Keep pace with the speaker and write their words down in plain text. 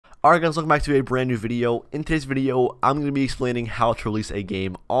Alright guys, welcome back to a brand new video. In today's video, I'm going to be explaining how to release a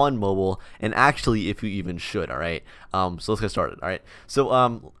game on mobile, and actually if you even should, alright? So let's get started, alright? So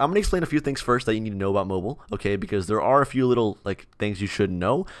I'm going to explain a few things first that you need to know about mobile, okay? Because there are a few little things you should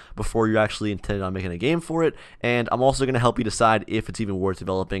know before you're actually intended on making a game for it, and I'm also going to help you decide if it's even worth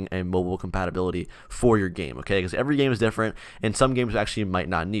developing a mobile compatibility for your game, okay? Because every game is different, and some games actually might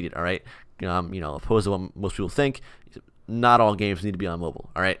not need it, alright? Opposed to what most people think, not all games need to be on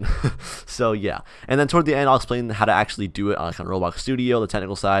mobile, alright? So yeah, and then toward the end I'll explain how to actually do it on Roblox Studio, the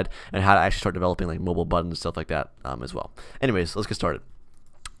technical side, and how to actually start developing like mobile buttons and stuff like that as well. Anyways, let's get started.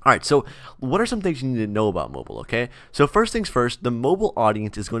 Alright, so what are some things you need to know about mobile, okay? So first things first, the mobile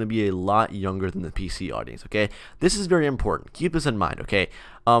audience is going to be a lot younger than the PC audience, okay? This is very important. Keep this in mind, okay?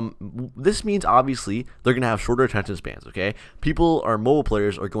 This means obviously they're going to have shorter attention spans, okay? People or mobile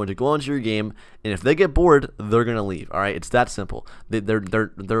players are going to go into your game, and if they get bored, they're going to leave, alright? It's that simple. They're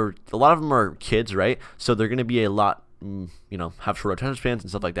a lot of them are kids, right? So they're going to be a lot have short attention spans and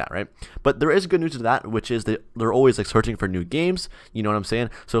stuff like that, right? But there is good news to that, which is that they're always like searching for new games, you know what I'm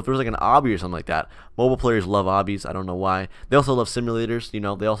saying? So if there's like an obby or something like that, mobile players love obbies, I don't know why. They also love simulators,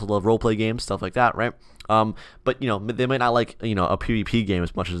 they also love roleplay games, stuff like that, right? But they might not like, a PvP game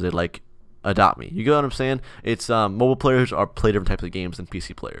as much as they like Adopt Me. You get what I'm saying? It's mobile players play different types of games than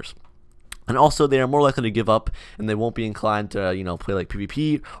PC players. And also, they are more likely to give up, and they won't be inclined to, play like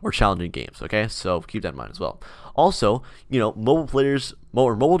PvP or challenging games, okay? So keep that in mind as well. Also, mobile players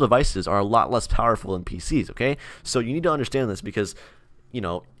or mobile devices are a lot less powerful than PCs, okay? So you need to understand this because,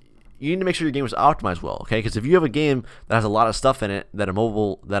 you need to make sure your game is optimized well, okay? Because if you have a game that has a lot of stuff in it that a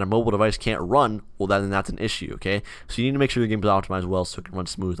mobile device can't run, well, then that's an issue, okay? So you need to make sure your game is optimized well so it can run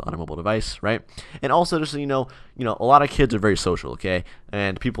smooth on a mobile device, right? And also, just so you know, a lot of kids are very social, okay?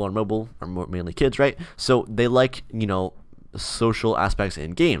 And people on mobile are mainly kids, right? So they like, social aspects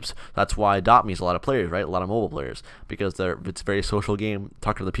in games. That's why Adopt Me is a lot of players, right? A lot of mobile players, because it's a very social game,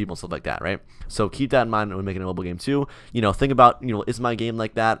 talk to other people and stuff like that, right? So keep that in mind when making a mobile game too. Think about, is my game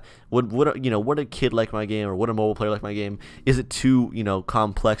like that? Would a kid like my game, or would a mobile player like my game? Is it too,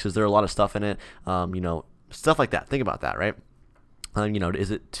 complex? Is there a lot of stuff in it? Stuff like that. Think about that, right?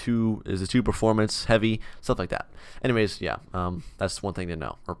 Is it too performance heavy, stuff like that. Anyways, yeah, that's one thing to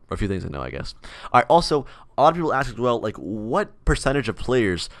know, or a few things to know, I guess. All right, also, a lot of people ask as well, like, what percentage of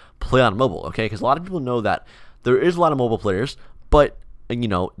players play on mobile, okay? Because a lot of people know that there is a lot of mobile players, but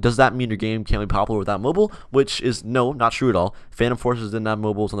does that mean your game can't be popular without mobile? Which is no, not true at all. Phantom Forces didn't have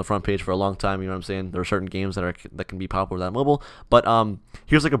mobiles on the front page for a long time. You know what I'm saying? There are certain games that can be popular without mobile. But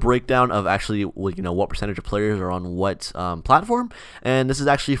here's like a breakdown of actually what percentage of players are on what platform. And this is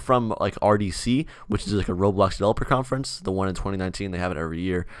actually from like RDC, which is like a Roblox developer conference. The one in 2019. They have it every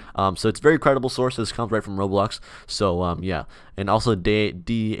year. So it's a very credible source. This comes right from Roblox. So yeah. And also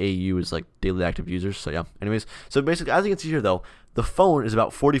DAU is like daily active users. So yeah. Anyways, so basically, as you can see here though, the phone is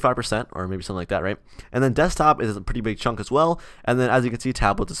about 45%, or maybe something like that, right? And then desktop is a pretty big chunk as well. And then, as you can see,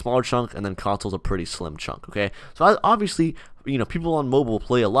 tablet's a smaller chunk, and then console's a pretty slim chunk, okay? So obviously, people on mobile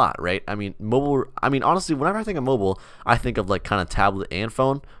play a lot, right? Honestly, whenever I think of mobile, I think of like kind of tablet and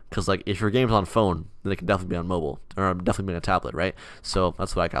phone, because like if your game's on phone, then it can definitely be on mobile, or definitely be on a tablet, right? So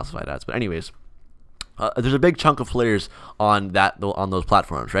that's what I classify it as. But anyways, there's a big chunk of players on those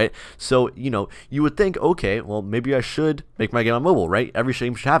platforms, right? So you would think, okay, well maybe I should make my game on mobile, right? Every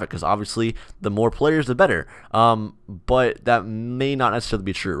game should have it, because obviously the more players the better. But that may not necessarily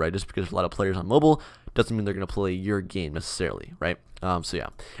be true, right? Just because there's a lot of players on mobile doesn't mean they're going to play your game necessarily, right? So yeah.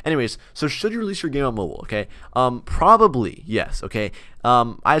 Anyways, so should you release your game on mobile? Okay. Probably yes. Okay.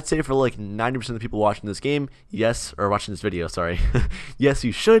 I'd say for like 90% of the people watching this game, yes, or watching this video, sorry, yes,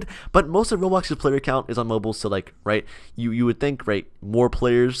 you should. But most of Roblox's player count is on mobile, so like, right? You would think, right? More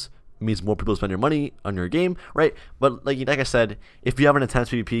players means more people spend your money on your game, right? But like I said, if you have an intense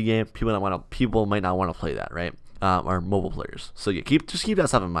PvP game, people might not want to play that, right? Or mobile players. So yeah, just keep that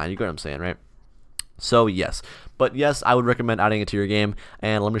stuff in mind. You get what I'm saying, right? So yes, but yes, I would recommend adding it to your game,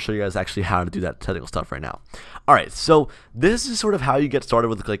 and let me show you guys actually how to do that technical stuff right now. Alright, so this is sort of how you get started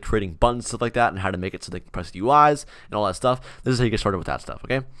with like creating buttons, stuff like that, and how to make it so they can press UIs and all that stuff. This is how you get started with that stuff,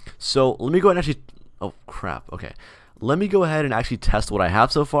 okay? So let me go ahead and actually, oh crap, okay. Let me go ahead and actually test what I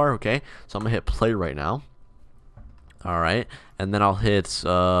have so far, okay? So I'm going to hit play right now. Alright, and then I'll hit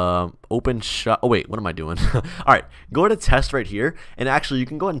open shot. Oh wait, what am I doing? Alright, go to test right here, and actually you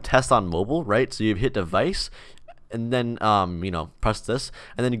can go ahead and test on mobile, right? So you hit device, and then press this,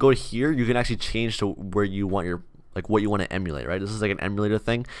 and then you go to here, you can actually change to where you want your like what you want to emulate, right? This is like an emulator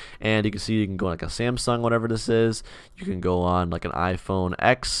thing, and you can see you can go on like a Samsung, whatever this is. You can go on like an iPhone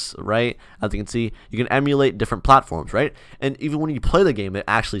X, right? As you can see, you can emulate different platforms, right? And even when you play the game, it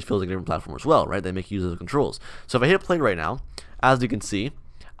actually feels like a different platform as well, right? They make use of the controls. So if I hit play right now, as you can see,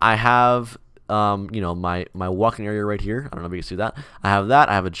 I have you know, my walking area right here. I don't know if you can see that. I have that.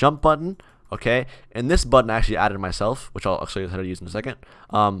 I have a jump button. Okay, and this button I actually added myself, which I'll show you how to use in a second.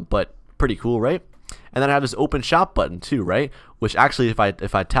 But pretty cool, right? And then I have this open shop button too, right? Which actually, if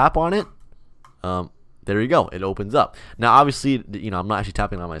I tap on it, there you go, it opens up. Now, obviously, you know, I'm not actually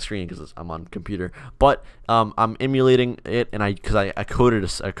tapping on my screen because I'm on computer, but I'm emulating it, and because I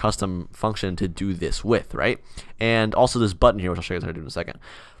coded a custom function to do this with, right? And also this button here, which I'll show you how to do in a second.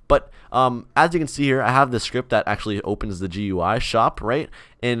 But as you can see here, I have this script that actually opens the GUI shop, right?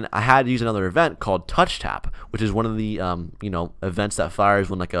 And I had to use another event called touch tap, which is one of the you know, events that fires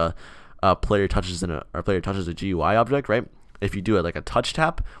when like a player touches a GUI object, right? If you do it like a touch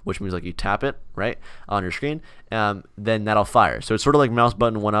tap, which means like you tap it right on your screen, then that'll fire. So it's sort of like mouse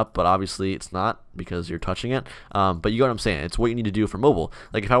button one up, but obviously it's not because you're touching it. But you get what I'm saying. It's what you need to do for mobile.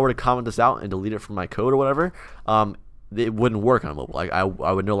 Like if I were to comment this out and delete it from my code or whatever, it wouldn't work on mobile. Like I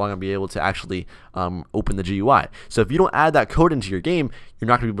would no longer be able to actually open the GUI. So if you don't add that code into your game, you're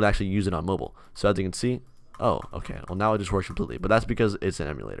not going to be able to actually use it on mobile. So as you can see, oh, okay, well now it just works completely. But that's because it's an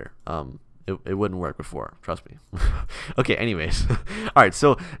emulator. It wouldn't work before, trust me. Okay, anyways. All right,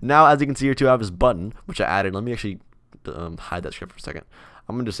 so now as you can see here too, I have this button, which I added. Let me actually hide that script for a second.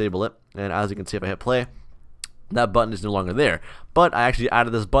 I'm going to disable it. And as you can see, if I hit play, that button is no longer there, but I actually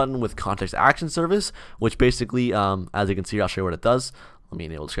added this button with context action service, which basically, as you can see, I'll show you what it does. Let me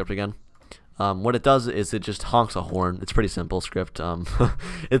enable the script again. What it does is it just honks a horn. It's pretty simple script.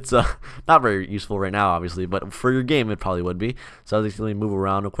 It's not very useful right now, obviously, but for your game, it probably would be. So I'll just move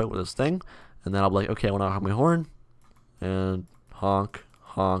around real quick with this thing, and then I'll be like, okay, I want to honk my horn, and honk,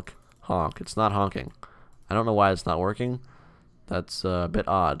 honk, honk. It's not honking. I don't know why it's not working. That's a bit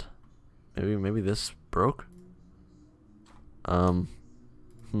odd. Maybe this broke. I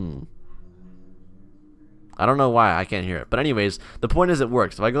don't know why I can't hear it, but anyways, the point is it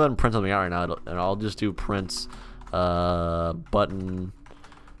works. If I go ahead and print something out right now, and I'll just do prints button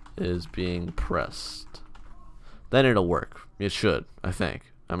is being pressed, then it'll work. It should, I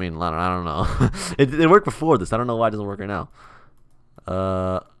think. I mean, I don't know. It worked before this. I don't know why it doesn't work right now.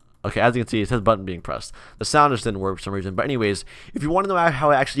 Okay, as you can see, it says button being pressed. The sound just didn't work for some reason. But anyways, if you want to know how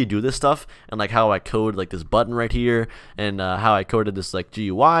I actually do this stuff, and like how I code like this button right here, and how I coded this like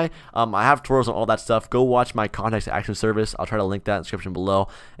GUI, I have tutorials on all that stuff. Go watch my context action service. I'll try to link that in the description below,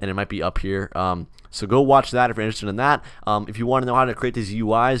 and it might be up here. So go watch that if you're interested in that. If you want to know how to create these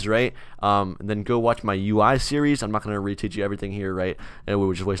UIs, right, then go watch my UI series. I'm not going to reteach you everything here, right? It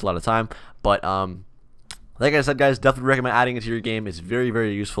would just waste a lot of time. But like I said, guys, definitely recommend adding it to your game. It's very,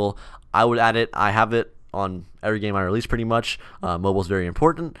 very useful. I would add it. I have it on every game I release pretty much. Mobile is very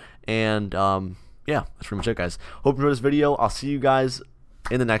important. And yeah, that's pretty much it, guys. Hope you enjoyed this video. I'll see you guys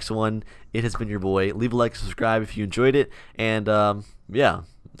in the next one. It has been your boy. Leave a like, subscribe if you enjoyed it. And yeah,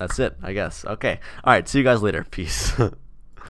 that's it, I guess. Okay. All right, see you guys later. Peace.